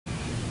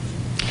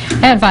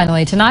And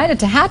finally tonight, a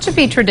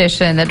Tehachapi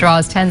tradition that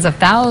draws tens of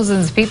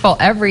thousands of people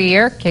every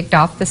year kicked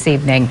off this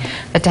evening.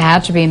 The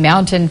Tehachapi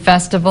Mountain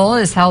Festival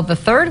is held the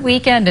third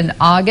weekend in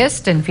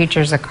August and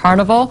features a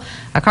carnival,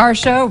 a car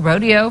show,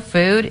 rodeo,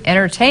 food,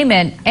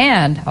 entertainment,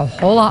 and a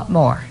whole lot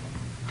more.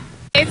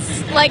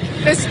 It's like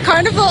this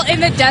carnival in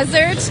the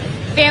desert.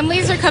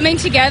 Families are coming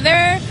together,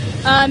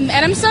 and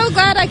I'm so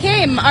glad I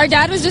came. Our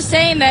dad was just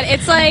saying that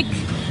it's like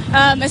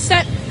a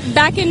step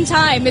back in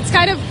time.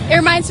 It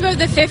reminds me of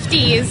the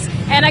 50s,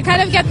 and I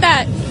kind of get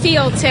that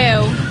feel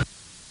too.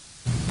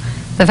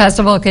 The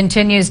festival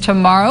continues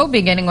tomorrow,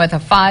 beginning with a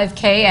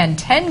 5K and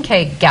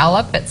 10K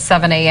gallop at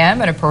 7 a.m.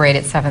 and a parade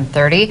at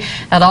 7:30.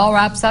 It all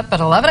wraps up at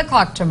 11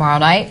 o'clock tomorrow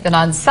night. Then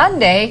on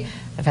Sunday,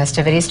 the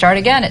festivities start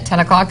again at 10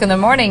 o'clock in the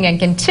morning and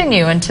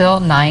continue until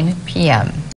 9 p.m.